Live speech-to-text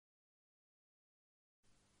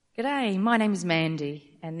G'day, my name is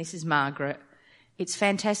Mandy and this is Margaret. It's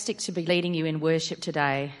fantastic to be leading you in worship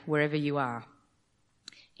today, wherever you are.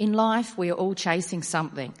 In life, we are all chasing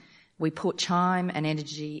something. We put time and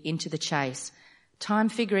energy into the chase, time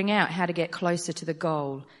figuring out how to get closer to the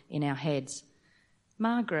goal in our heads.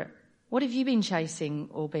 Margaret, what have you been chasing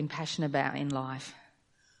or been passionate about in life?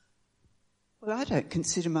 Well, I don't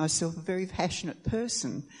consider myself a very passionate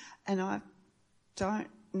person, and I don't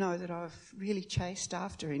know that I've really chased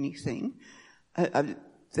after anything,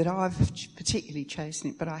 that I've particularly chased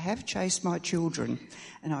it, but I have chased my children,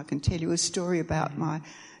 and I can tell you a story about my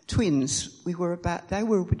twins. They were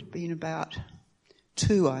been about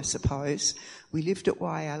 2, I suppose. We lived at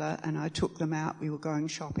Whyalla, and I took them out. We were going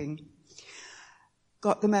shopping.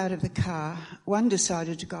 Got them out of the car. One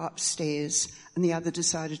decided to go upstairs, and the other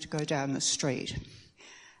decided to go down the street.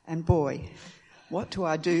 And boy, what do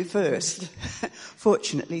I do first?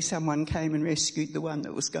 Fortunately, someone came and rescued the one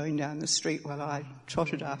that was going down the street while I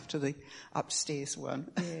trotted after the upstairs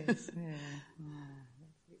one. Yes, yeah.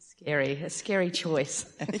 It's scary, a scary choice.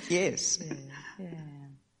 Yes. Yeah.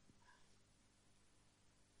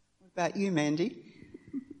 What about you, Mandy?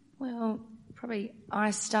 Well, probably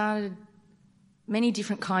I started many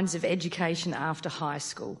different kinds of education after high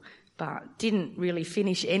school, but didn't really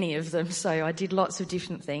finish any of them, so I did lots of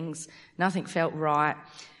different things. Nothing felt right.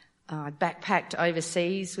 I backpacked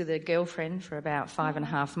overseas with a girlfriend for about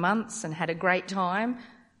 5.5 months and had a great time,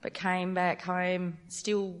 but came back home,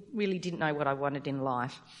 still really didn't know what I wanted in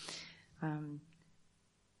life.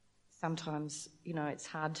 Sometimes, it's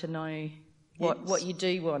hard to know what you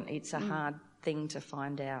do want. It's a hard thing to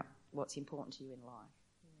find out what's important to you in life.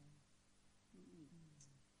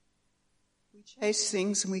 We chase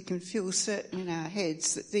things and we can feel certain in our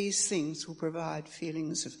heads that these things will provide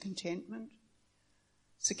feelings of contentment,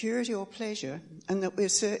 security or pleasure, and that we're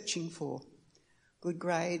searching for good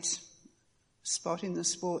grades, a spot in the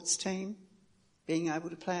sports team, being able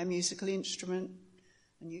to play a musical instrument,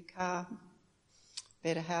 a new car,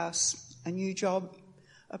 better house, a new job,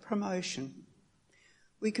 a promotion.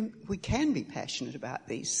 We can be passionate about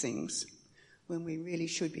these things when we really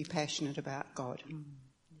should be passionate about God.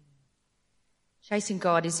 Chasing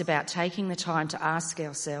God is about taking the time to ask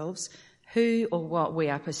ourselves who or what we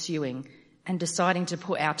are pursuing and deciding to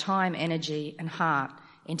put our time, energy and heart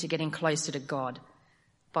into getting closer to God.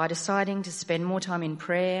 By deciding to spend more time in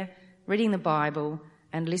prayer, reading the Bible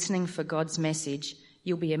and listening for God's message,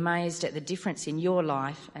 you'll be amazed at the difference in your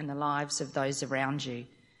life and the lives of those around you.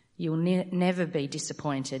 You'll never be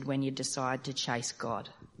disappointed when you decide to chase God.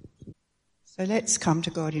 So let's come to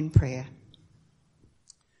God in prayer.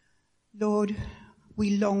 Lord,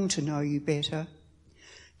 we long to know you better,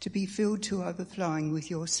 to be filled to overflowing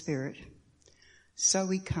with your Spirit. So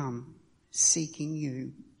we come, seeking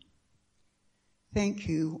you. Thank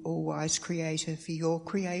you, all-wise Creator, for your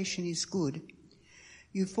creation is good.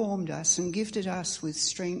 You formed us and gifted us with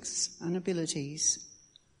strengths and abilities,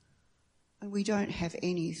 and we don't have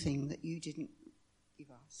anything that you didn't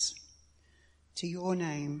give us. To your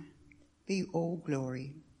name be all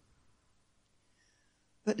glory.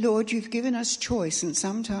 But Lord, you've given us choice, and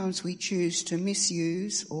sometimes we choose to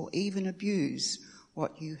misuse or even abuse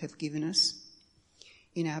what you have given us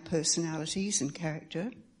in our personalities and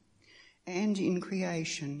character and in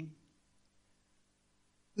creation.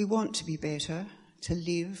 We want to be better, to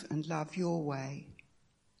live and love your way.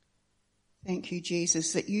 Thank you,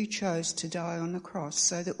 Jesus, that you chose to die on the cross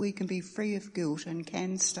so that we can be free of guilt and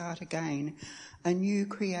can start again, a new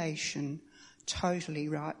creation, totally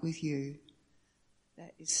right with you.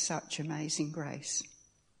 That is such amazing grace.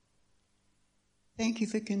 Thank you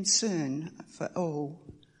for concern for all,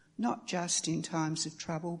 not just in times of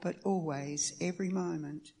trouble, but always, every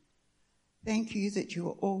moment. Thank you that you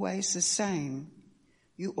are always the same.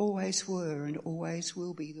 You always were and always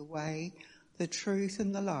will be the way, the truth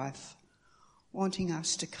and the life, wanting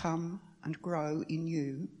us to come and grow in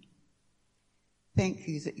you. Thank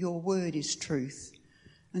you that your word is truth,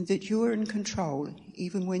 and that you are in control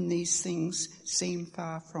even when these things seem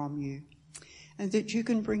far from you, and that you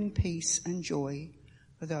can bring peace and joy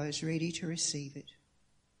for those ready to receive it.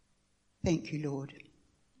 Thank you, Lord.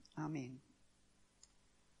 Amen.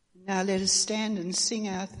 Now let us stand and sing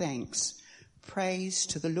our thanks, praise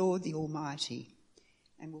to the Lord the Almighty,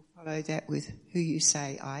 and we'll follow that with Who You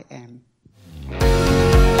Say I Am.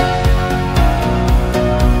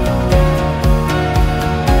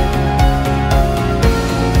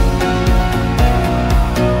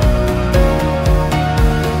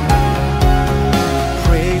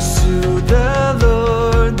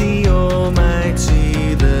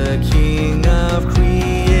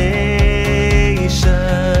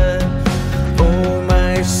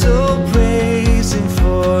 So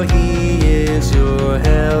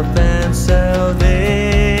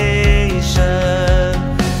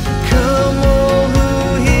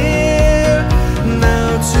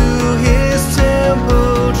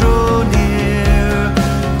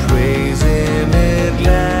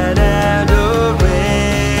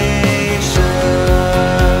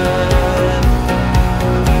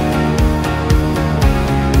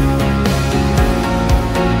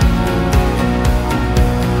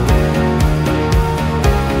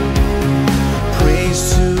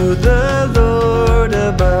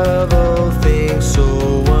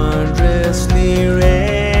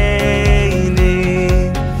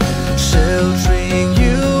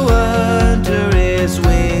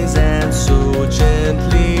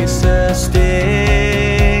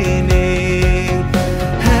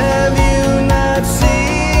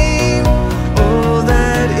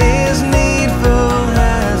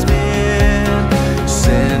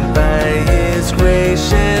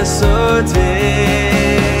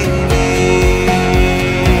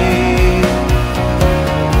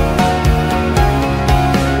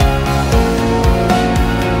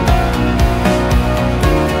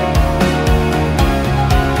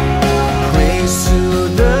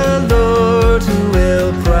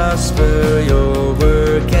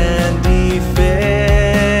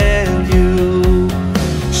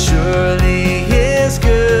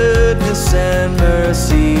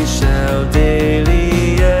shall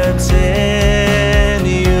daily attend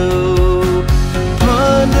you.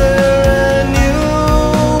 Ponder anew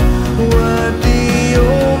what the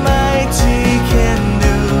Almighty can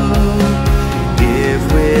do, if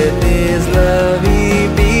with His love He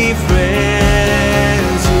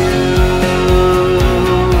befriends you.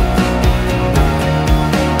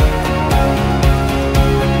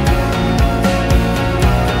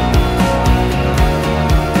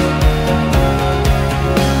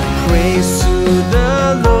 Praise to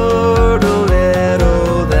the Lord, oh let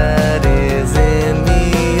all that is in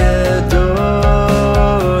me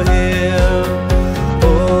adore Him.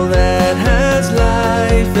 All that has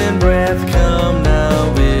life and breath, come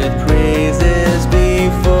now with praises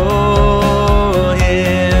before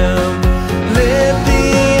Him. Let the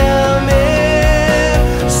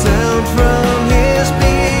Amen sound from His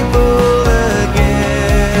people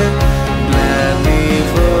again. Gladly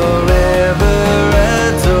forever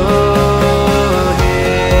adore Him.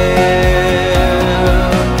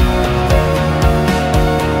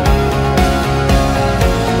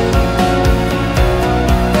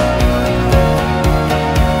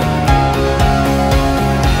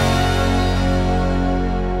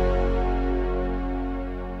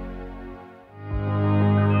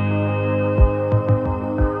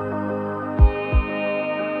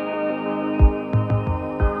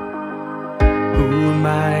 Who am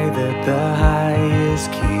I that the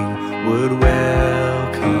highest King would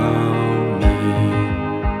welcome me?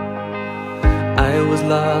 I was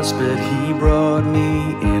lost, but He brought me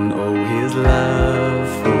in. Oh, His love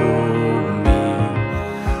for me.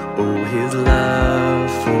 Oh, His love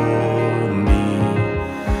for me.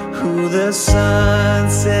 Who the Son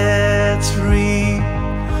sets free,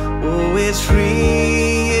 oh, is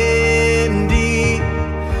free indeed.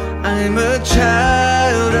 I'm a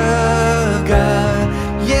child of God,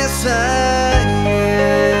 yes I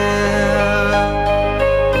am.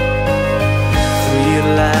 Free at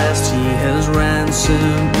last He has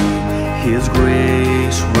ransomed me, His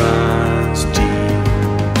grace runs deep.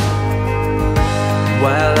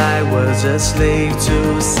 While I was a slave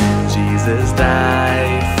to sin, Jesus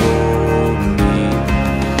died for me.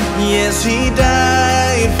 Yes, He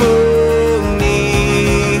died for me.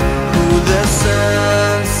 Who the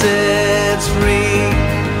Son sets free,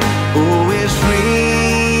 oh, is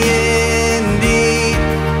free indeed.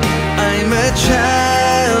 I'm a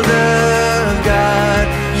child of God,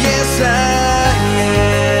 yes I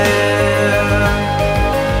am.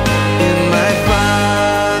 In my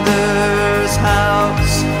Father's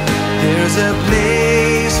house, there's a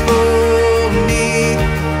place for me.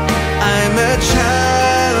 I'm a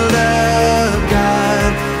child of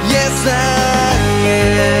God, yes I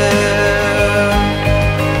am.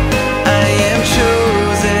 I am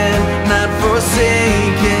chosen, not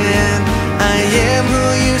forsaken. I am who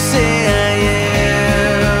you say I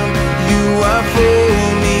am. You are for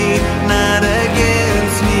me, not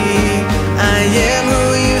against me. I am who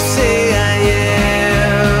you say I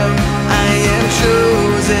am. I am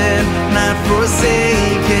chosen, not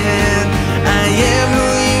forsaken. I am who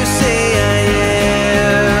you say I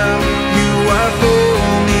am. You are for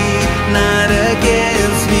me, not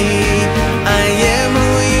against me. I am who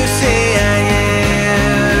you say I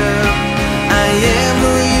am. I am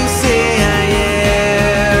who you say I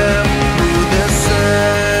am. Who the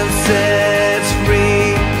Son sets free,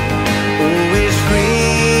 oh, is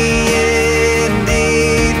free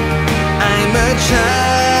indeed. I'm a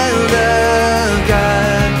child of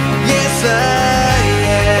God, yes I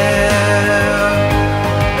am.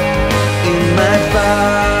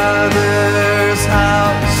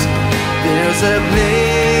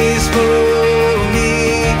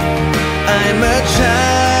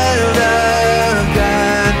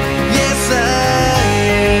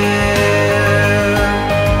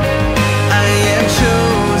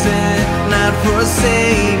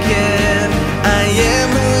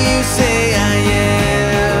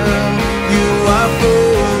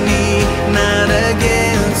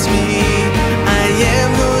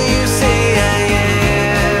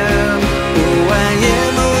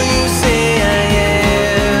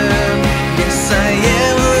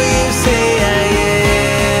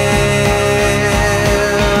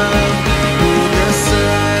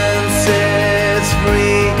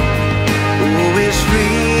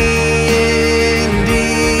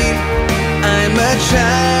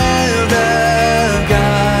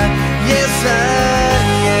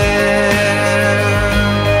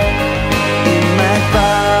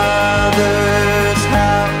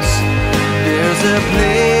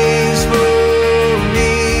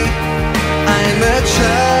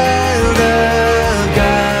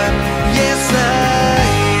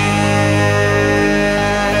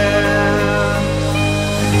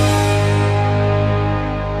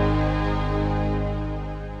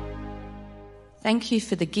 thank you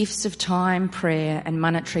for the gifts of time, prayer and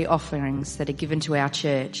monetary offerings that are given to our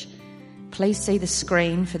church. Please see the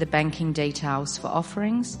screen for the banking details for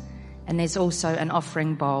offerings, and there's also an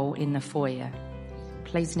offering bowl in the foyer.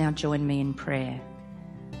 Please now join me in prayer.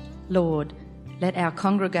 Lord, let our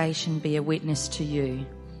congregation be a witness to you,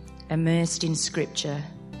 immersed in Scripture,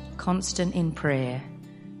 constant in prayer,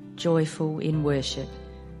 joyful in worship,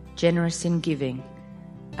 generous in giving,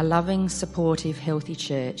 a loving, supportive, healthy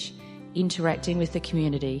church, interacting with the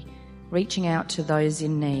community, reaching out to those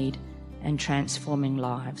in need and transforming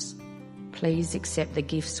lives. Please accept the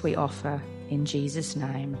gifts we offer in Jesus'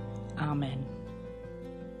 name. Amen.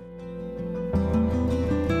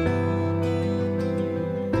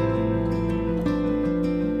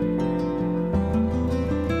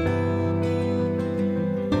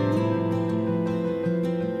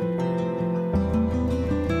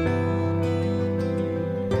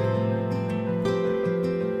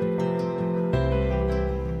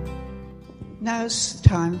 Now's the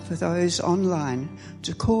time for those online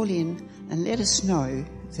to call in and let us know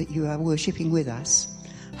that you are worshipping with us.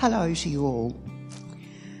 Hello to you all.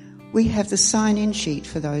 We have the sign-in sheet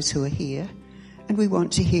for those who are here, and we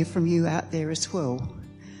want to hear from you out there as well,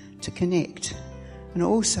 to connect, and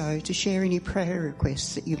also to share any prayer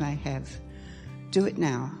requests that you may have. Do it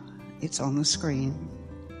now. It's on the screen.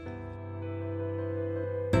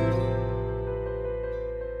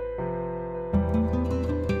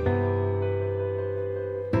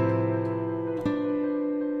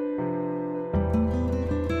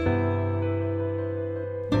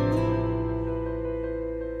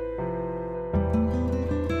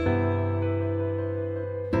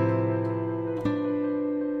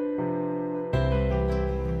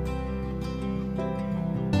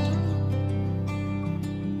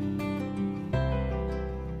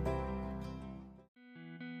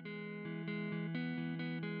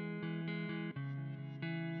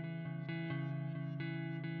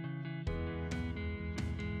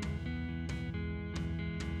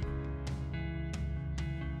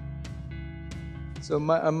 So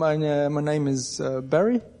my name is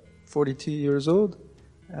Barry, 42 years old.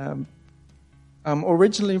 I'm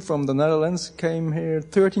originally from the Netherlands, came here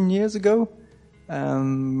 13 years ago.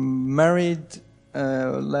 Married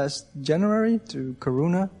last January to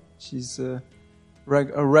Karuna. She's a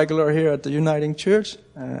regular here at the Uniting Church,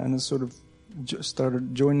 and I sort of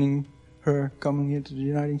started joining her, coming here to the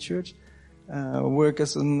Uniting Church. Work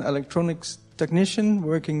as an electronics technician,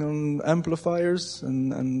 working on amplifiers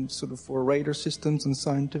and sort of for radar systems and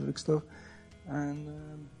scientific stuff.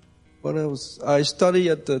 And what else? I study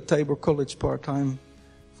at the Tabor College part-time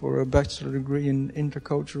for a bachelor degree in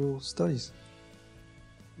intercultural studies.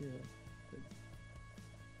 Yeah.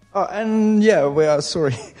 Oh, and yeah, we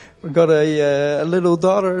got a little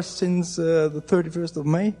daughter since the 31st of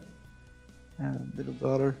May. Little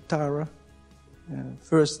daughter, Tara.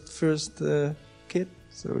 First kid,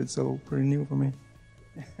 so it's all pretty new for me.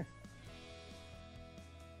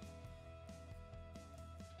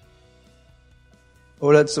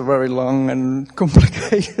 Oh, that's a very long and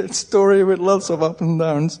complicated story with lots of ups and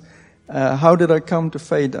downs. How did I come to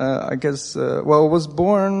faith? I guess, I was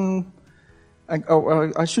born,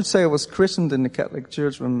 I should say I was christened in the Catholic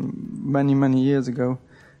Church many, many years ago.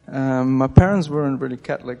 My parents weren't really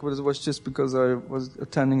Catholic, but it was just because I was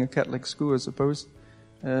attending a Catholic school, I suppose.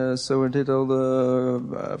 So I did all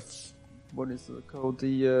the, what is it called,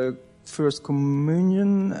 the First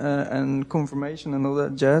Communion and Confirmation and all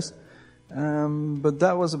that jazz. But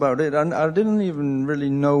that was about it. I didn't even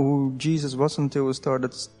really know who Jesus was until I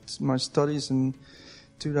started my studies in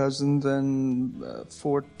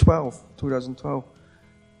 2012.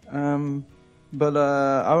 But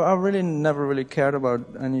I really never really cared about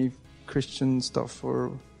any Christian stuff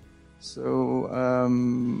but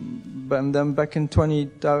then back in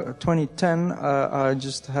 2010, I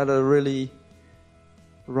just had a really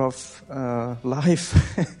rough life.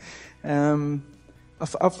 I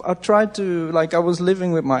tried to, I was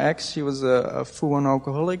living with my ex. She was a full-on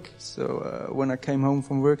alcoholic. So when I came home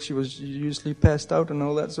from work, she was usually passed out and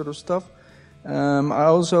all that sort of stuff. I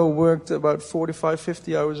also worked about 45,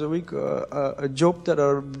 50 hours a week, a job that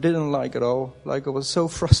I didn't like at all. It was so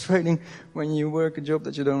frustrating when you work a job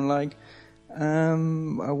that you don't like.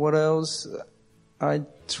 What else? I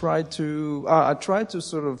tried to I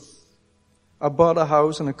bought a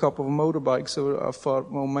house and a couple of motorbikes, so I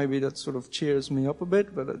thought, well, maybe that sort of cheers me up a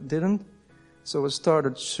bit, but it didn't. So I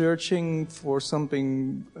started searching for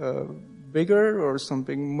something bigger or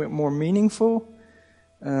something more meaningful.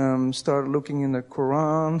 Started looking in the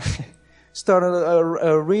Quran,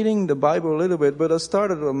 started reading the Bible a little bit, but I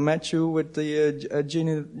started on Matthew with the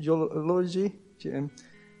genealogy.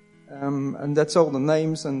 And that's all the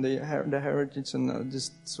names and the heritage, and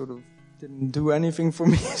just sort of didn't do anything for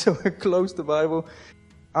me, so I closed the Bible.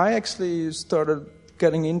 I actually started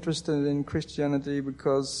getting interested in Christianity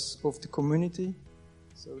because of the community.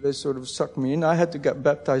 So they sort of sucked me in. I had to get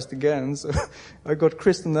baptized again, so I got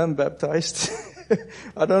Christian and baptized.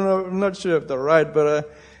 I don't know, I'm not sure if they're right, but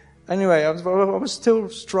anyway, I was still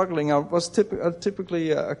struggling. I was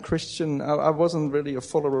typically a Christian. I wasn't really a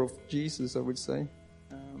follower of Jesus, I would say.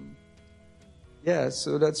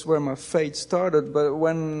 So that's where my faith started. But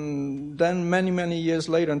then many years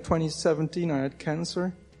later, in 2017, I had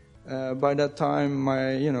cancer. By that time,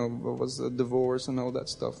 was a divorce and all that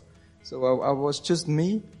stuff. So I was just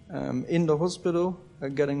me in the hospital,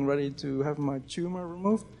 getting ready to have my tumor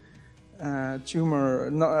removed. Was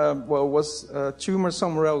tumor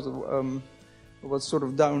somewhere else. It was sort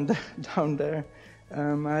of down there.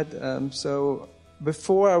 So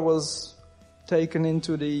before I was taken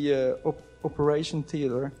into the operation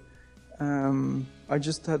theater, I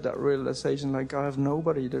just had that realization, like, I have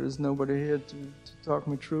nobody. There is nobody here to talk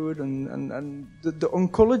me through it. And the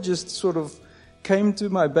oncologist sort of came to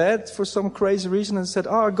my bed for some crazy reason and said,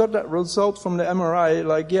 I got that result from the MRI.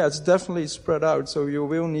 Like, it's definitely spread out, so you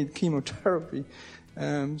will need chemotherapy.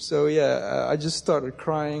 I just started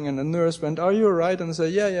crying, and the nurse went, are you all right? And I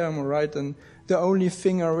said, yeah, I'm all right. And the only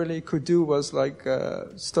thing I really could do was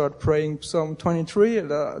start praying Psalm 23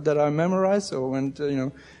 that I memorized. So I went,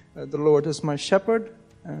 the Lord is my shepherd,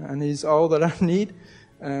 and He's all that I need.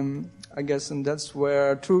 I guess, and that's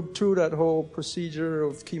where, through that whole procedure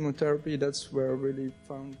of chemotherapy, that's where I really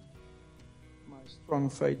found my strong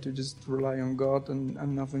faith to just rely on God and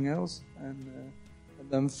nothing else. And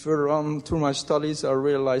then further on through my studies, I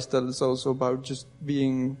realized that it's also about just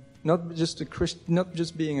being not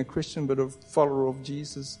just being a Christian, but a follower of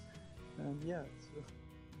Jesus.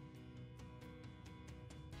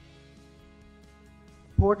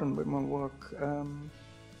 Important with my work.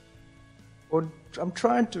 I'm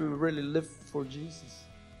trying to really live for Jesus.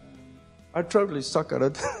 I totally suck at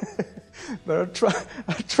it, but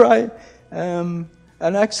I try. And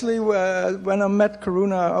actually, when I met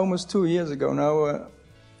Karuna almost 2 years ago now,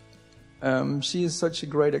 she is such a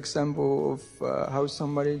great example of how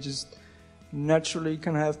somebody just naturally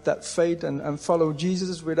can have that faith and follow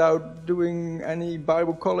Jesus without doing any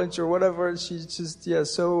Bible college or whatever. She's just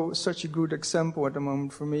such a good example at the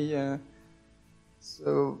moment for me.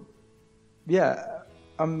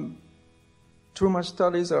 Through my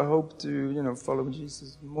studies, I hope to, follow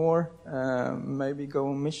Jesus more, maybe go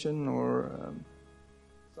on mission or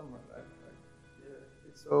somewhere like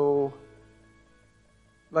that. So,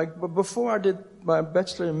 but before I did my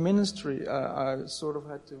bachelor in ministry, I sort of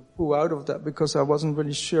had to pull out of that because I wasn't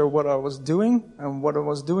really sure what I was doing and what I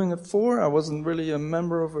was doing it for. I wasn't really a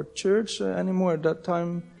member of a church anymore at that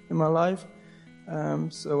time in my life.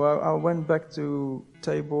 So I went back to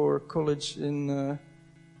Tabor College in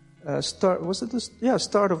start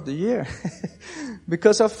of the year,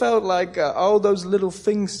 because I felt like all those little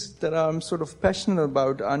things that I'm sort of passionate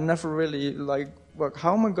about, I never really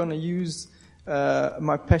how am I going to use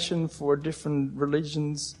my passion for different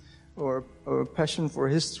religions or passion for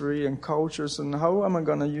history and cultures, and how am I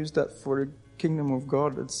going to use that for the kingdom of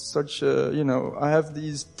God? It's such I have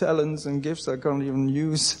these talents and gifts I can't even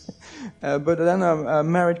use. But then I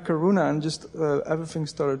married Karuna, and just everything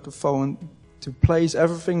started to fall into place.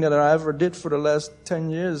 Everything that I ever did for the last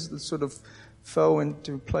 10 years sort of fell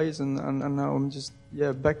into place, and now I'm just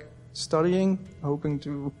back studying, hoping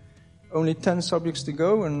to only 10 subjects to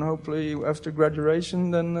go, and hopefully after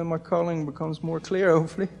graduation then my calling becomes more clear.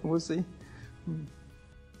 Hopefully, we'll see.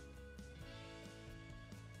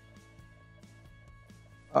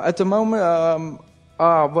 At the moment,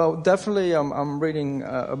 definitely I'm reading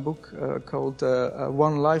a book called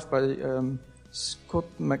One Life by Scott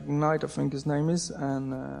McKnight, I think his name is,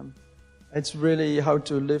 and it's really how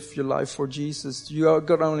to live your life for Jesus. You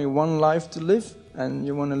got only one life to live, and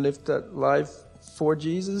you want to live that life for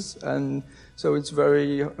Jesus, and so it's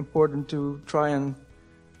very important to try and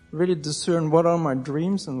really discern what are my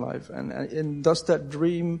dreams in life, and does that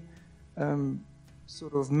dream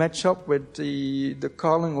sort of match up with the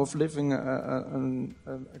calling of living a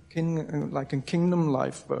kingdom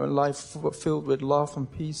life, a life filled with love and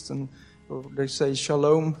peace, and they say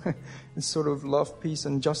shalom. It's sort of love, peace,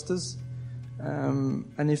 and justice.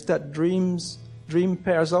 And if that dream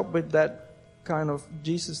pairs up with that kind of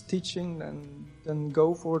Jesus teaching, then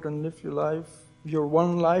go for it and live your life, your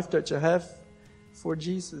one life that you have for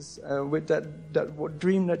Jesus, with that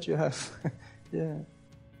dream that you have. Yeah.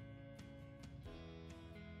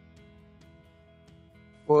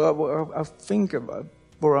 Well, I think about,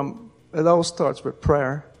 it all starts with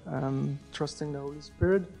prayer. trusting the Holy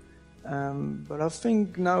Spirit. But I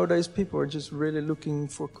think nowadays people are just really looking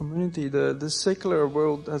for community. The secular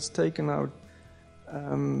world has taken out,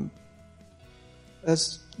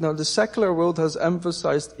 the secular world has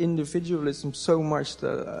emphasized individualism so much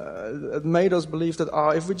that it made us believe that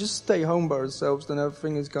if we just stay home by ourselves, then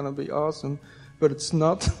everything is going to be awesome. But it's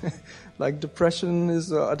not. Like depression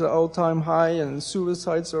is at an all-time high, and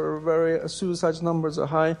suicides numbers are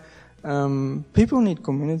high. People need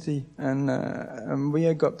community, and we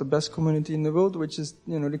have got the best community in the world, which is,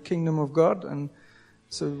 the kingdom of God. And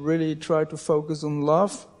so really try to focus on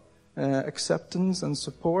love, acceptance and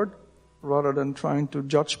support, rather than trying to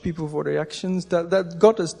judge people for their actions. That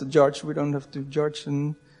God is the judge. We don't have to judge.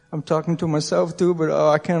 And I'm talking to myself too, but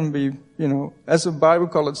I can be, as a Bible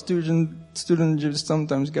college student, you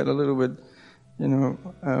sometimes get a little bit,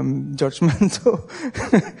 judgmental.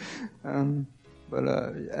 But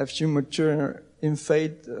as you mature in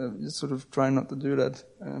faith, you sort of try not to do that.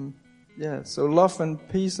 So love and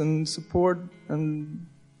peace and support, and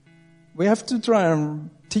we have to try and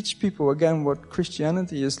teach people again what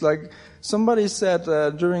Christianity is. Like somebody said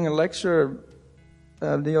during a lecture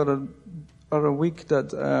the other week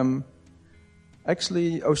that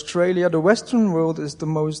actually Australia, the Western world, is the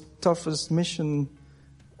most toughest mission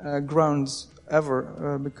grounds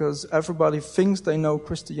ever, because everybody thinks they know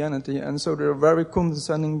Christianity, and so they're very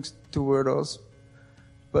condescending toward us.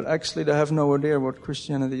 But actually they have no idea what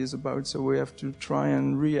Christianity is about, so we have to try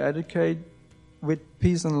and re-educate with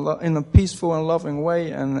peace and in a peaceful and loving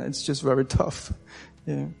way, and it's just very tough.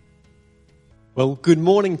 Yeah. Well, good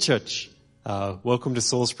morning, church. Welcome to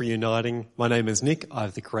Salisbury Uniting. My name is Nick. I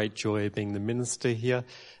have the great joy of being the minister here.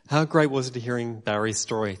 How great was it hearing Barry's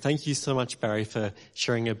story? Thank you so much, Barry, for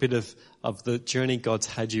sharing a bit of the journey God's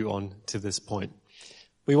had you on to this point.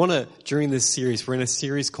 We want to, during this series, we're in a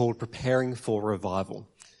series called Preparing for Revival.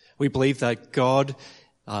 We believe that God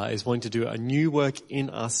is wanting to do a new work in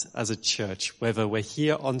us as a church, whether we're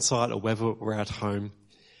here on site or whether we're at home.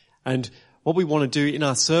 And what we want to do in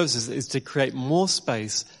our services is to create more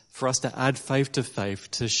space for us to add faith to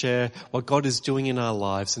faith, to share what God is doing in our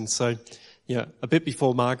lives. And so, a bit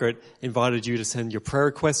before Margaret invited you to send your prayer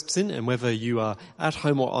requests in, and whether you are at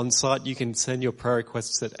home or on site, you can send your prayer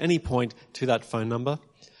requests at any point to that phone number.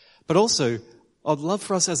 But also, I'd love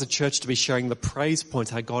for us as a church to be sharing the praise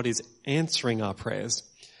points, how God is answering our prayers.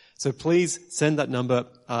 So please send that number,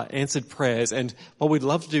 answered prayers. And what we'd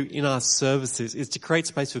love to do in our services is to create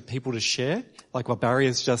space for people to share, like what Barry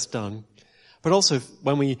has just done. But also,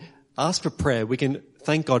 when we ask for prayer, we can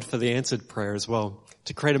thank God for the answered prayer as well.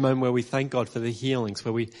 To create a moment where we thank God for the healings,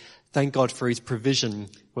 where we thank God for His provision,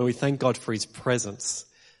 where we thank God for His presence.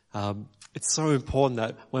 It's so important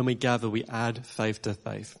that when we gather, we add faith to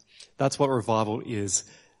faith. That's what revival is,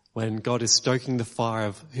 when God is stoking the fire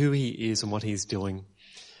of who He is and what He's doing.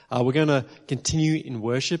 We're going to continue in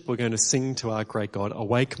worship. We're going to sing to our great God,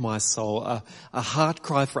 Awake My Soul, a heart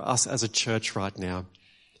cry for us as a church right now.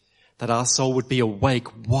 That our soul would be awake,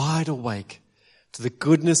 wide awake, to the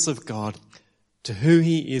goodness of God, to who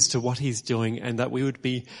He is, to what He's doing, and that we would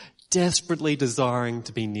be desperately desiring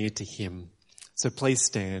to be near to Him. So please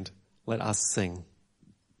stand. Let us sing.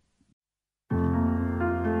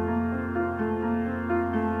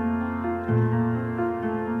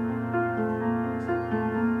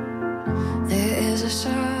 There is a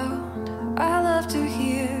sound I love to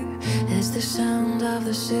hear. It's the sound of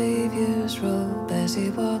the Savior's robe as He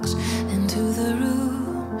walks into the room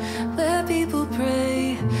where people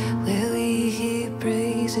pray, where we hear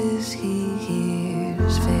praises, He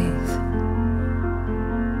hears faith.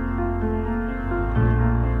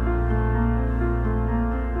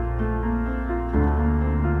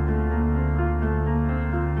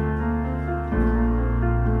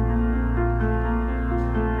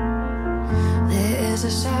 There is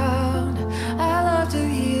a sound I love to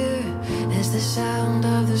hear. It's the sound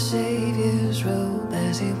of the Savior's robe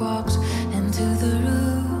as He walks into the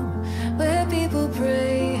room where people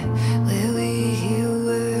pray, where we hear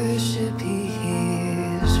worship, He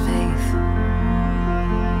hears faith.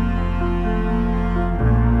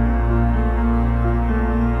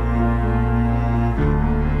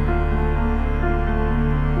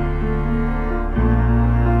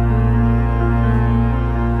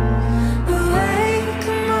 Awake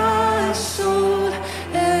my soul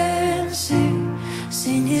and sing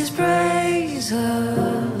His praise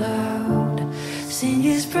aloud, sing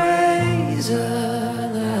His praise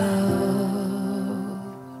aloud.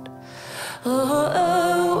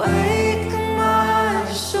 Oh, awake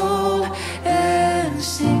my soul and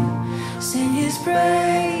sing His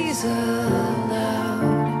praise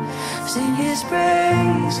aloud, sing His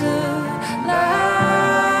praise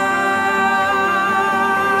aloud.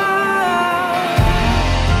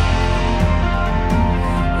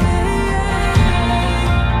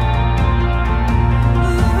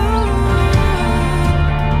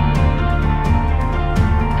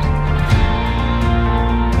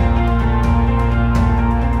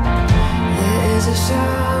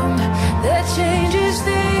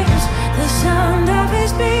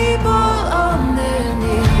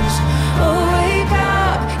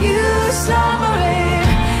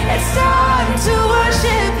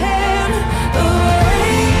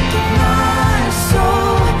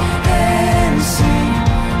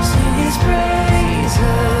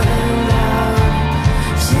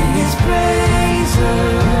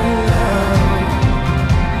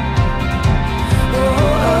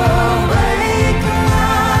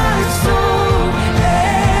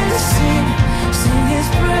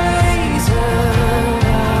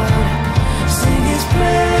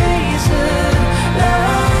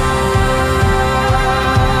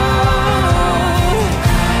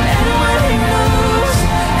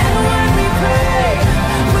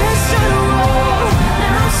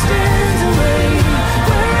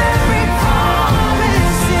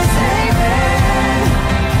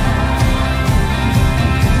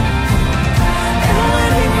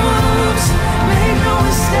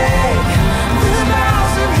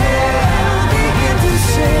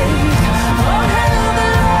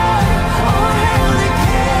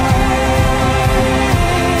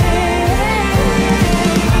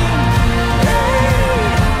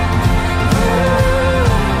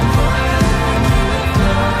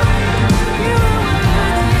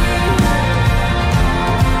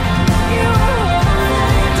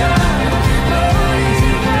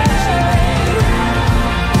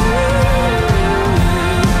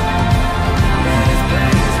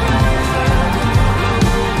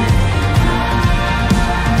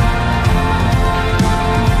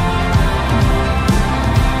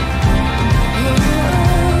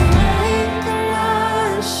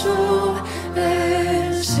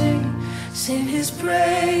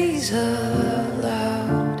 praise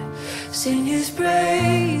aloud. Sing his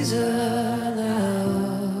praise aloud.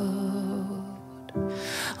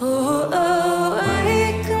 Oh, oh,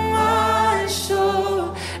 wake my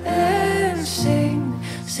soul and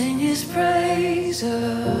sing his praise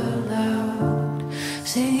aloud.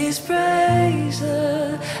 Sing his praise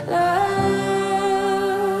aloud.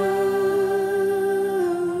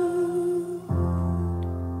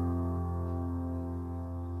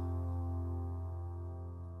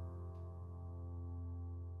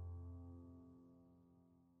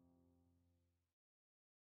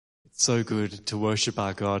 So good to worship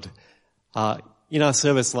our God. In our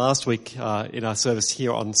service last week, in our service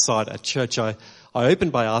here on site at church, I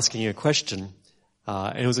opened by asking a question,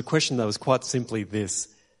 and it was a question that was quite simply this: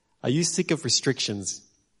 are you sick of restrictions?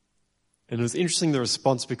 And it was interesting, the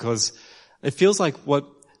response, because it feels like what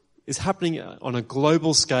is happening on a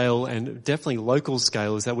global scale and definitely local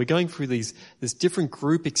scale is that we're going through this different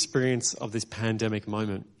group experience of this pandemic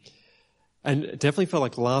moment. And it definitely felt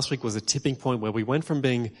like last week was a tipping point where we went from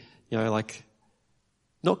being, like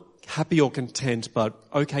not happy or content, but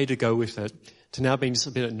okay to go with it, to now being just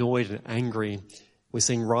a bit annoyed and angry. We're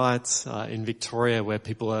seeing riots in Victoria where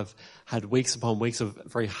people have had weeks upon weeks of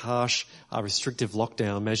very harsh, restrictive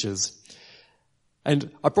lockdown measures. And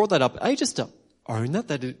I brought that up, just to own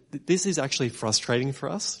that this is actually frustrating for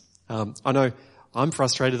us. I know I'm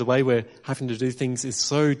frustrated. The way we're having to do things is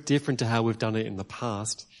so different to how we've done it in the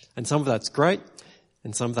past. And some of that's great,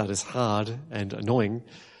 and some of that is hard and annoying.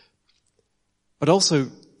 But also,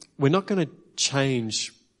 we're not going to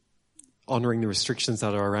change honouring the restrictions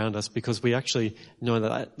that are around us, because we actually know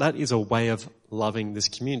that is a way of loving this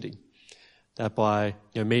community. That by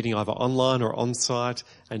meeting either online or on site,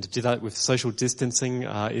 and to do that with social distancing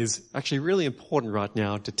is actually really important right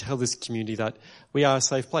now, to tell this community that we are a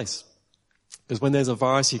safe place. Because when there's a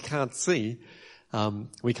virus you can't see,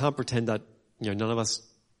 we can't pretend that none of us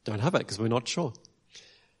don't have it, because we're not sure.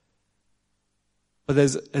 But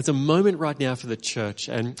there's a moment right now for the church,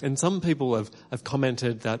 and some people have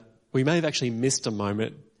commented that we may have actually missed a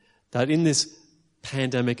moment, that in this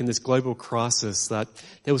pandemic, in this global crisis, that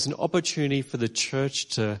there was an opportunity for the church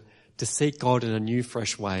to seek God in a new,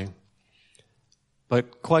 fresh way.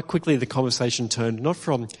 But quite quickly the conversation turned not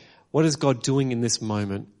from what is God doing in this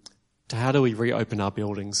moment to how do we reopen our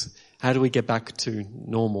buildings? How do we get back to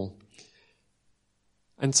normal?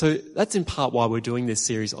 And so that's in part why we're doing this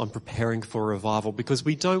series on preparing for revival, because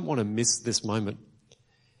we don't want to miss this moment.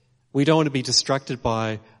 We don't want to be distracted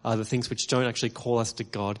by the things which don't actually call us to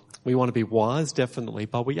God. We want to be wise, definitely,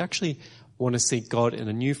 but we actually want to seek God in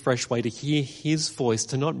a new, fresh way, to hear his voice,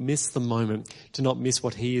 to not miss the moment, to not miss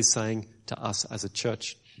what he is saying to us as a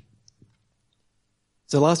church.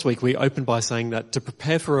 So last week we opened by saying that to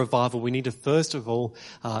prepare for revival, we need to first of all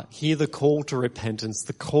hear the call to repentance,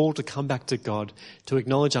 the call to come back to God, to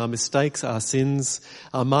acknowledge our mistakes, our sins.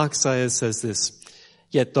 Mark Sayers says this: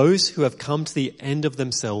 "Yet those who have come to the end of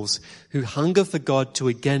themselves, who hunger for God to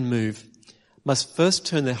again move, must first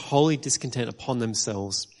turn their holy discontent upon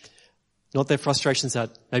themselves." Not their frustrations at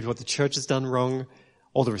maybe what the church has done wrong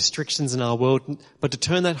or the restrictions in our world, but to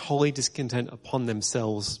turn that holy discontent upon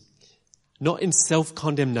themselves. Not in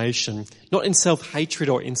self-condemnation, not in self-hatred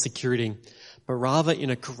or insecurity, but rather in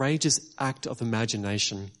a courageous act of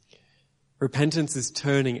imagination. Repentance is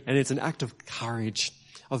turning, and it's an act of courage,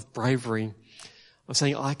 of bravery, of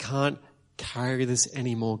saying, I can't carry this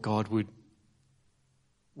anymore, God. Would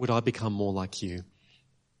I become more like you?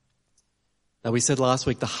 Now, we said last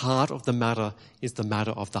week, the heart of the matter is the matter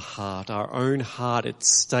of the heart. Our own heart,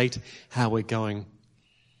 its state, how we're going.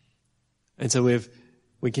 And so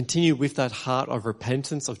we continue with that heart of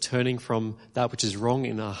repentance, of turning from that which is wrong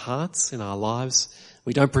in our hearts, in our lives.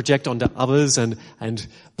 We don't project onto others and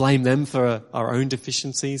blame them for our own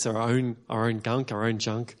deficiencies, our own gunk, our own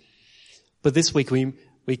junk. But this week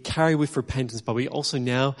we carry with repentance, but we also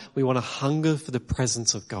now want to hunger for the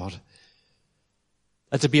presence of God.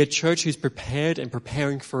 To be a church who's prepared and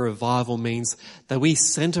preparing for revival means that we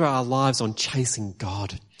center our lives on chasing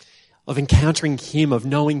God, of encountering him, of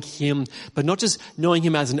knowing him, but not just knowing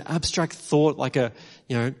him as an abstract thought like a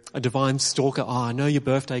divine stalker. Oh, I know your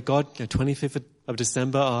birthday, God, 25th of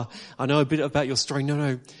December. I know a bit about your story.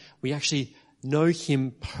 No. We actually know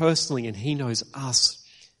him personally, and he knows us.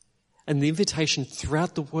 And the invitation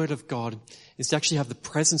throughout the Word of God is to actually have the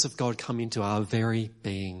presence of God come into our very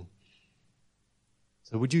being.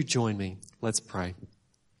 So would you join me? Let's pray.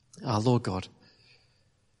 Lord God,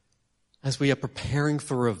 as we are preparing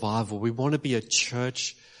for revival, we want to be a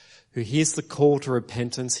church who hears the call to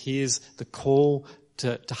repentance, hears the call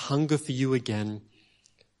to hunger for you again,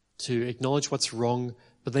 to acknowledge what's wrong,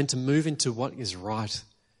 but then to move into what is right.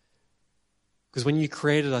 Because when you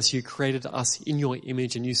created us in your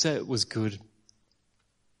image, and you said it was good.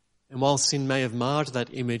 And while sin may have marred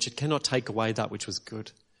that image, it cannot take away that which was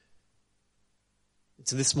good. And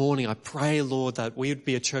so this morning I pray, Lord, that we would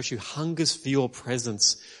be a church who hungers for your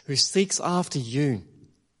presence, who seeks after you.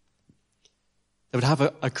 That would have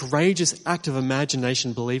a courageous act of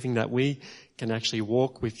imagination, believing that we can actually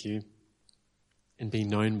walk with you and be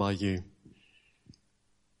known by you.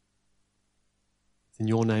 In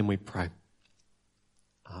your name we pray.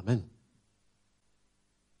 Amen.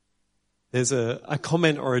 There's a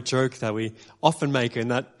comment or a joke that we often make,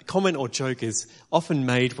 and that comment or joke is often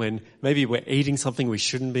made when maybe we're eating something we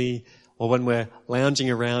shouldn't be, or when we're lounging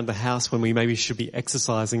around the house when we maybe should be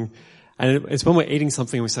exercising. And it's when we're eating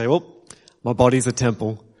something and we say, "Oh, my body's a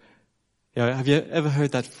temple." You know, have you ever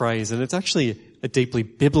heard that phrase? And it's actually a deeply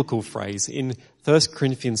biblical phrase. In 1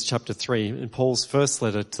 Corinthians chapter 3, in Paul's first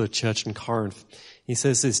letter to the church in Corinth, he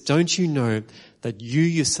says this, "Don't you know that you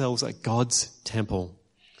yourselves are God's temple,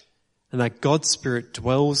 and that God's Spirit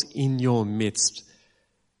dwells in your midst?"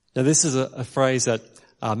 Now this is a phrase that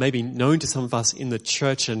may be known to some of us in the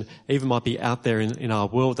church, and even might be out there in our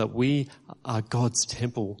world, that we are God's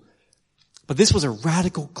temple. But this was a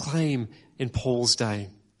radical claim in Paul's day,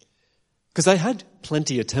 because they had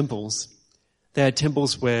plenty of temples. They had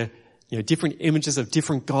temples where, different images of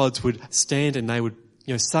different gods would stand, and they would,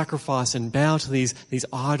 sacrifice and bow to these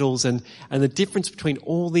idols. And the difference between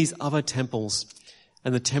all these other temples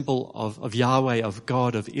and the temple of Yahweh, of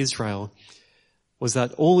God, of Israel, was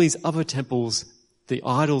that all these other temples, the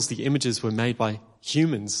idols, the images, were made by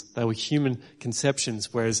humans. They were human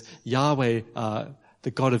conceptions, whereas Yahweh,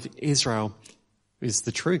 the God of Israel, is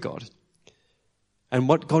the true God. And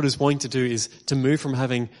what God is wanting to do is to move from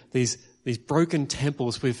having these broken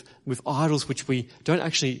temples with idols which we don't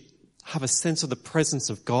actually have a sense of the presence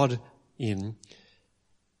of God in.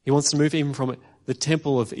 He wants to move even from the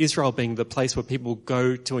temple of Israel being the place where people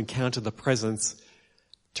go to encounter the presence,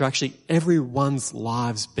 to actually everyone's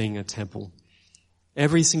lives being a temple.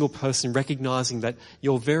 Every single person recognizing that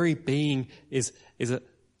your very being is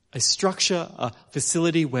a structure, a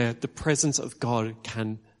facility where the presence of God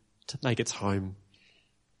can make its home.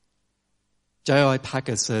 J.I.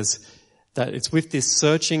 Packer says that it's with this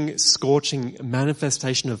searching, scorching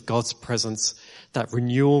manifestation of God's presence that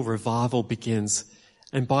renewal, revival begins.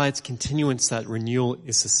 And by its continuance, that renewal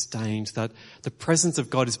is sustained, that the presence of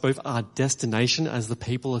God is both our destination as the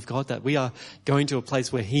people of God, that we are going to a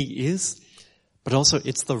place where He is, but also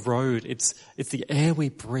it's the road, it's the air we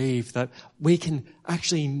breathe, that we can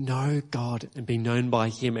actually know God and be known by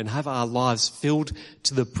Him and have our lives filled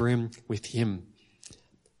to the brim with Him.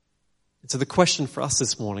 So the question for us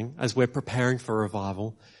this morning, as we're preparing for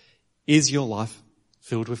revival, is your life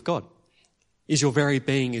filled with God? Is your very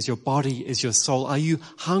being, is your body, is your soul, are you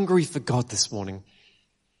hungry for God this morning?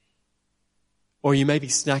 Or you may be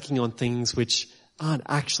snacking on things which aren't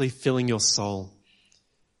actually filling your soul.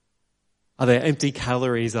 Are there empty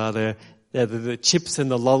calories? Are there the chips and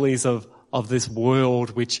the lollies of this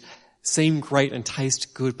world which seem great and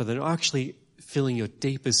taste good, but they're not actually filling your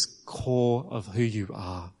deepest core of who you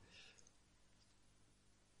are?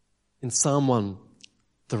 In Psalm 1,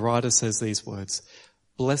 the writer says these words,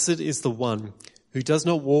 "Blessed is the one who does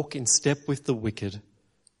not walk in step with the wicked,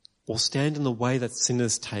 or stand in the way that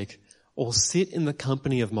sinners take, or sit in the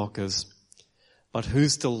company of mockers, but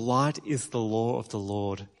whose delight is the law of the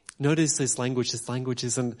Lord." Notice this language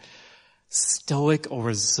isn't stoic or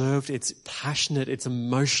reserved, it's passionate, it's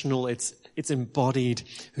emotional, it's embodied.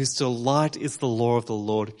 Whose delight is the law of the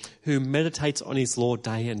Lord, who meditates on His law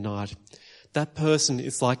day and night. That person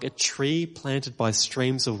is like a tree planted by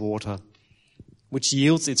streams of water, which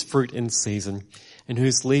yields its fruit in season, and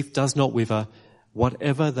whose leaf does not wither.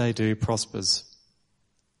 Whatever they do prospers.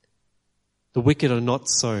 The wicked are not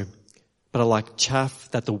so, but are like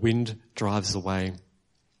chaff that the wind drives away.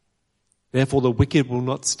 Therefore the wicked will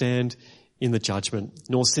not stand in the judgment,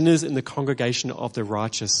 nor sinners in the congregation of the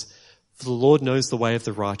righteous. For the Lord knows the way of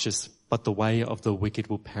the righteous, but the way of the wicked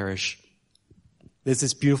will perish. There's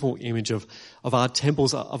this beautiful image of our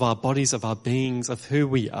temples, of our bodies, of our beings, of who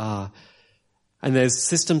we are. And there's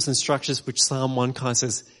systems and structures which Psalm 1 kind of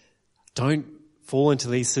says, don't fall into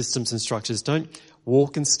these systems and structures. Don't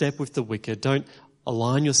walk in step with the wicked. Don't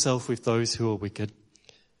align yourself with those who are wicked.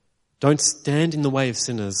 Don't stand in the way of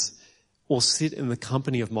sinners or sit in the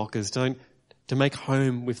company of mockers. Don't make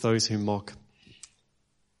home with those who mock.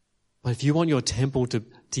 But if you want your temple to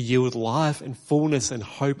yield life and fullness and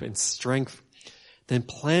hope and strength, then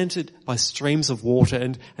planted by streams of water.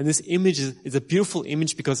 And this image is a beautiful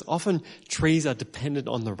image because often trees are dependent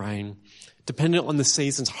on the rain, dependent on the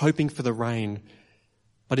seasons, hoping for the rain.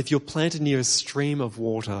 But if you're planted near a stream of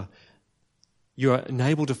water, you are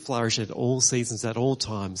enabled to flourish at all seasons, at all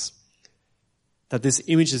times. That this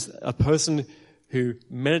image is a person who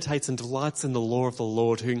meditates and delights in the law of the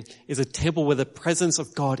Lord, who is a temple where the presence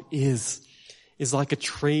of God is like a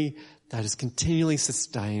tree that is continually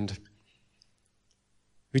sustained,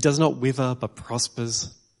 who does not wither but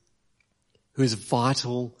prospers, who is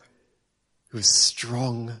vital, who is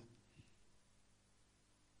strong,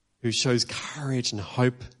 who shows courage and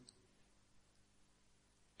hope.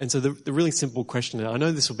 And so the really simple question, and I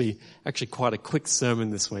know this will be actually quite a quick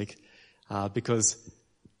sermon this week, because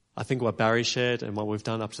I think what Barry shared and what we've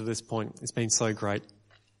done up to this point has been so great.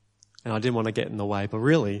 And I didn't want to get in the way, but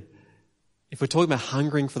really, if we're talking about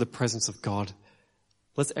hungering for the presence of God,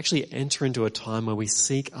 let's actually enter into a time where we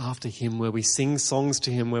seek after Him, where we sing songs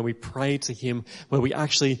to Him, where we pray to Him, where we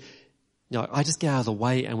actually, I just get out of the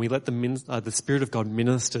way and we let the Spirit of God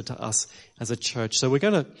minister to us as a church. So we're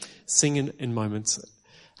going to sing in moments.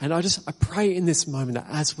 And I pray in this moment that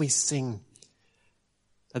as we sing,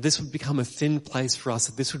 that this would become a thin place for us,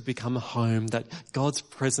 that this would become a home, that God's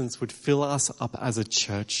presence would fill us up as a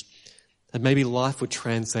church, that maybe life would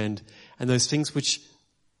transcend, and those things which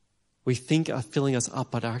we think are filling us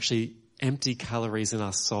up but are actually empty calories in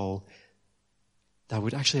our soul, that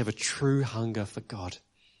would actually have a true hunger for God.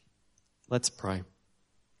 Let's pray.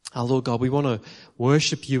 Our Lord God, we want to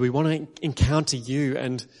worship You. We want to encounter You.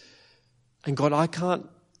 And God, I can't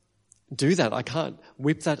do that. I can't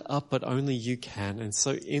whip that up, but only You can. And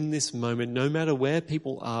so in this moment, no matter where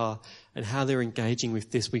people are and how they're engaging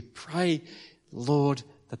with this, we pray, Lord,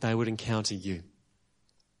 that they would encounter You.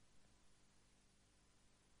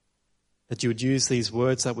 That You would use these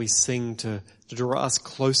words that we sing to draw us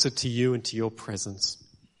closer to You and to Your presence.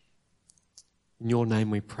 In Your name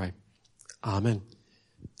we pray. Amen.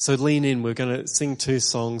 So lean in. We're going to sing 2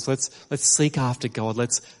 songs. Let's seek after God.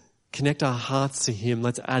 Let's connect our hearts to Him.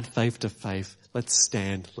 Let's add faith to faith. Let's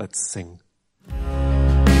stand. Let's sing.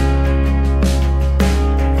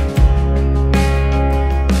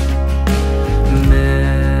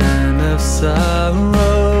 Man of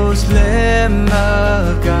sorrows, Lamb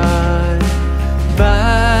of God,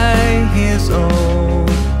 by His own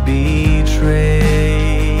betrayed,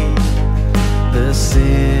 the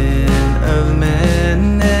sin of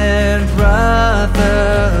man and wrath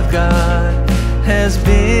of God has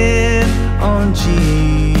been on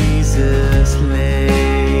Jesus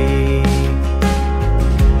laid.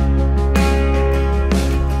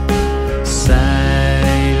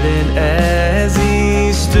 Silent as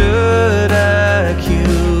He stood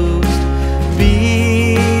accused,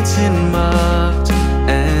 beaten, mocked,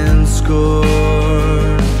 and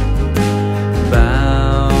scorned,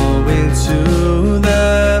 bowing to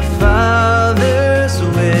the Father's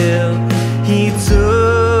will, He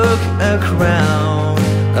took a crown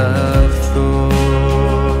of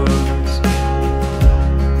thorns.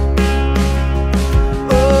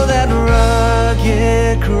 Oh, that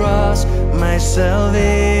rugged cross, my salvation,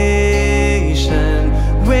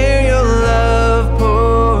 where Your love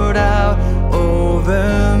poured out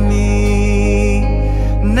over me.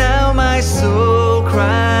 Now my soul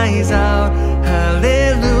cries out,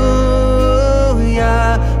 hallelujah,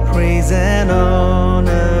 praise and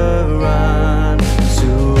honor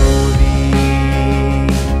unto Thee.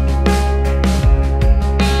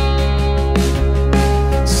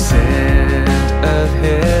 Sent of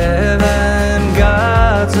heaven,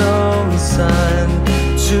 God's own Son,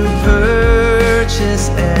 to purchase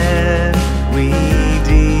and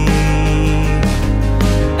redeem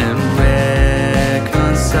and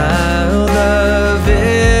reconcile the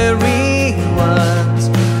very ones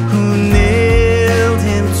who nailed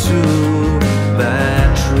Him to that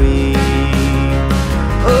tree.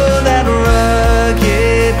 Oh, that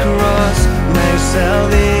rugged cross, my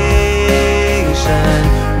salvation,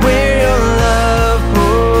 where Your love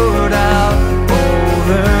poured out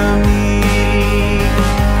over me.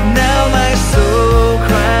 Now my soul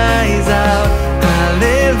cries out,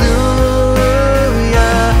 hallelujah,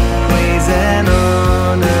 praise and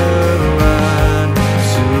honor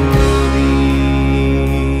unto Thee.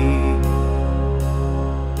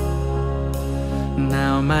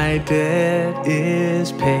 Now my debt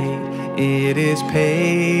is paid, it is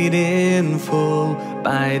paid in full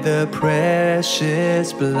by the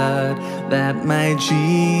precious blood that my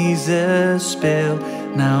Jesus spilled.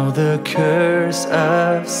 Now the curse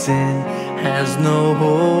of sin has no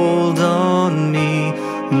hold on me.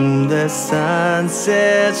 Whom the Son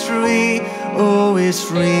sets free oh, is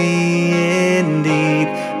free indeed.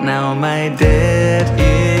 Now my debt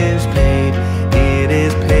is paid, it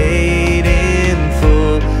is paid in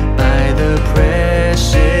full by the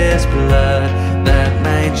precious blood that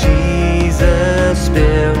my Jesus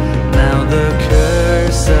spilled. Now the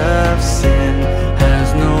curse of sin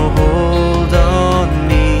has no hold on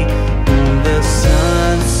me. Whom the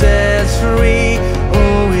Son sets free,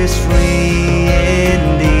 oh, is free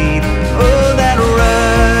indeed. Oh, that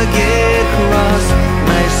rugged cross,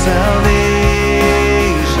 my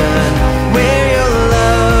salvation, where your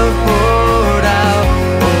love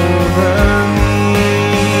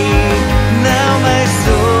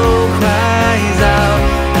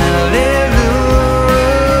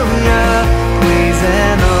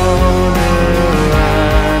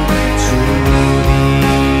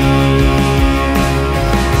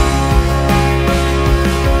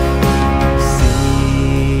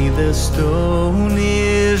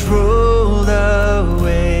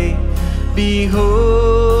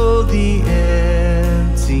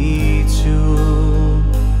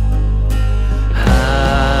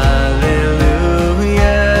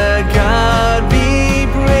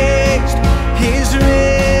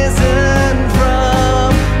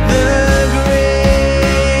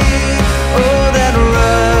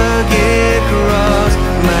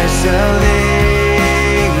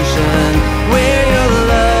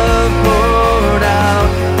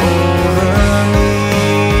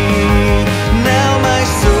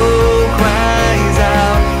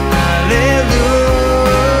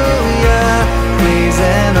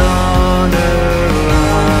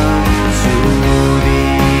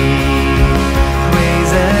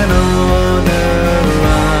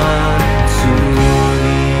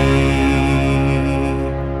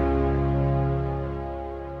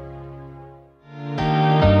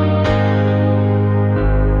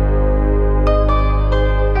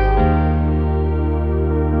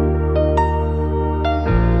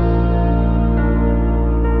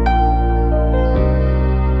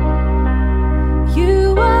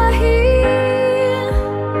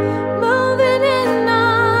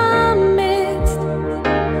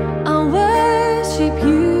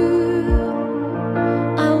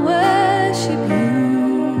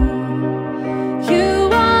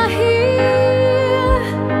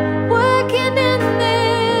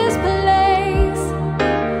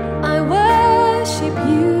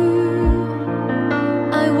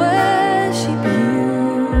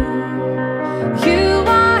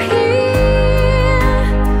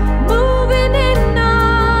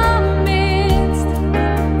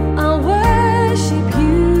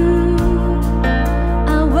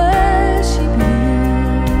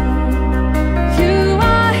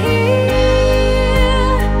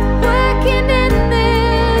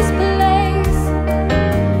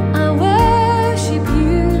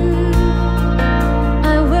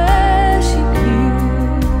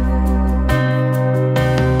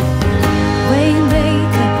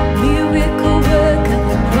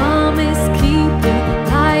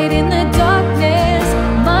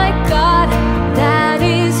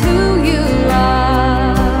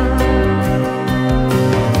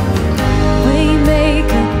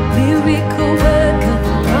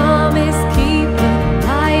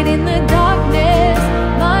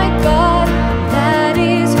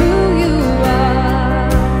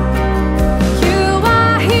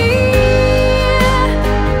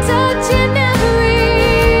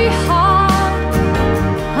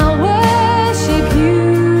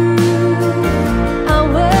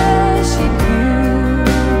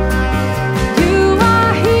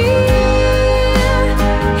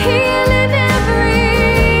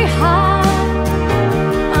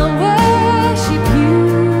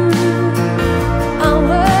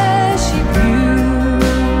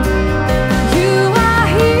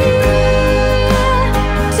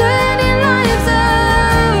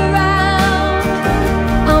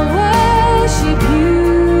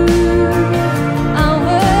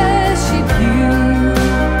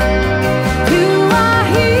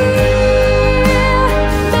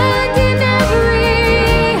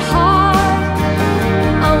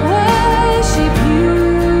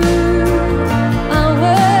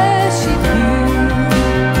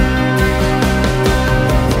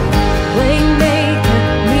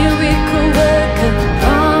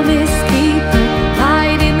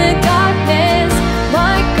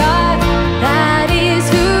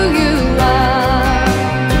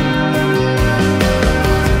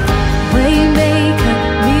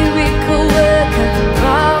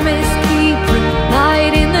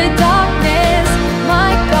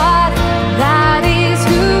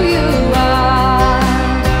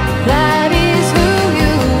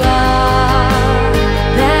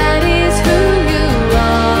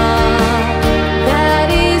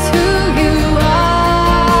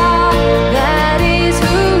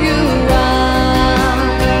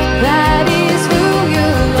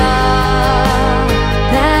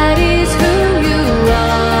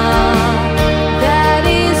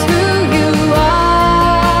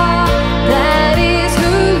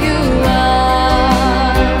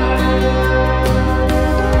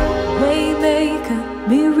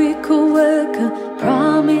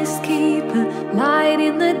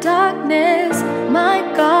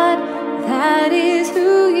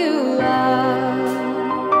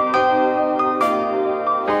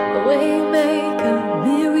Waymaker,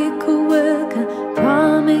 miracle worker,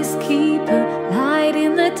 promise keeper, light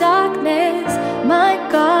in the darkness. My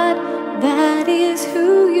God, that is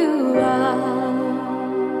who you are.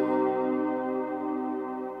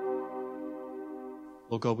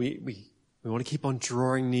 Lord God, we want to keep on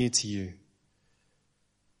drawing near to you.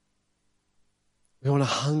 We want to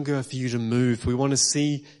hunger for you to move. We want to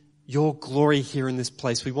see your glory here in this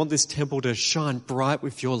place. We want this temple to shine bright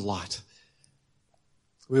with your light.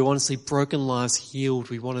 We want to see broken lives healed.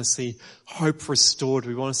 We want to see hope restored.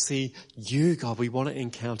 We want to see you, God. We want to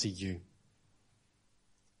encounter you.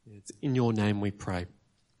 It's in your name we pray.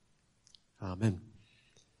 Amen.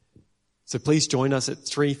 So please join us at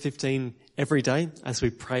 3:15 every day as we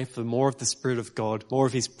pray for more of the Spirit of God, more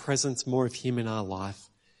of his presence, more of him in our life.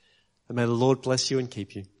 And may the Lord bless you and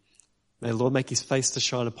keep you. May the Lord make his face to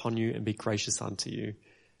shine upon you and be gracious unto you.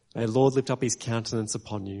 May the Lord lift up his countenance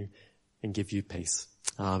upon you and give you peace.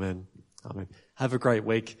 Amen. Amen. Have a great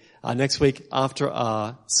week. Next week after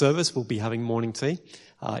our service, we'll be having morning tea.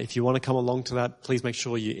 If you want to come along to that, please make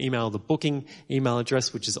sure you email the booking email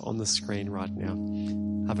address, which is on the screen right now.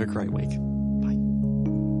 Have a great week. Bye.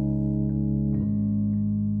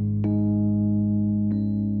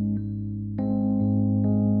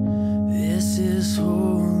 This is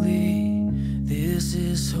holy. This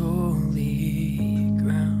is holy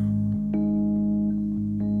ground.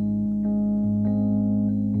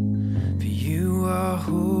 For you are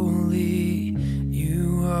holy.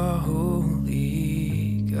 You are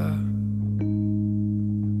holy, God.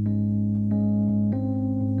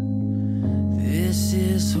 This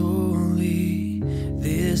is holy.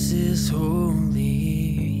 This is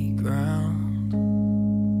holy ground.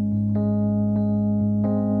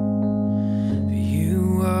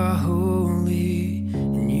 You are holy,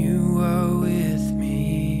 and you are with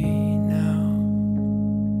me now.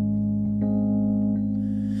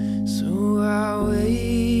 So I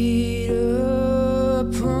wait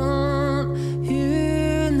upon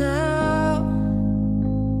you now.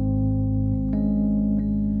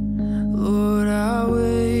 Lord, I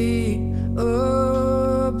wait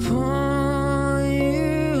upon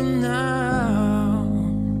you now.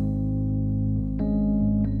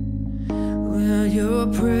 Will your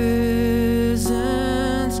presence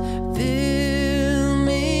fill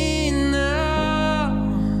me now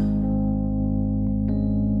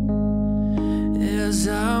as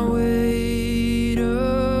I wait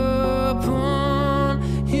upon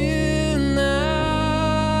you now?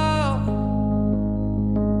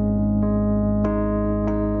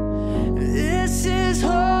 This is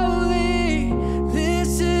holy.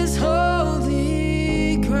 This is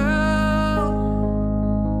holy ground.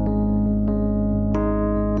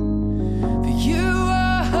 You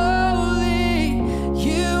are holy,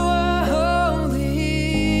 you are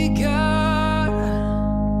holy, God.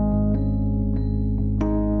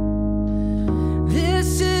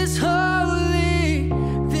 This is holy,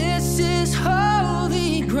 this is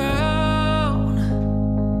holy ground.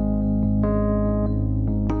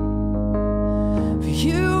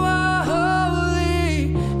 You are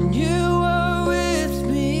holy, and you are with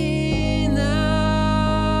me now.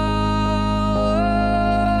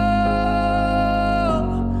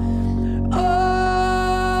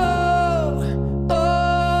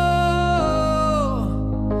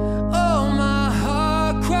 Oh, my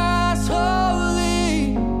heart cries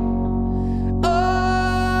holy.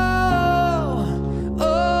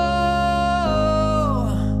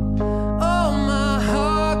 Oh, my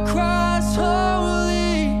heart cries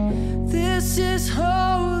holy. This is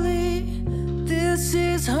holy. This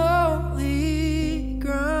is holy.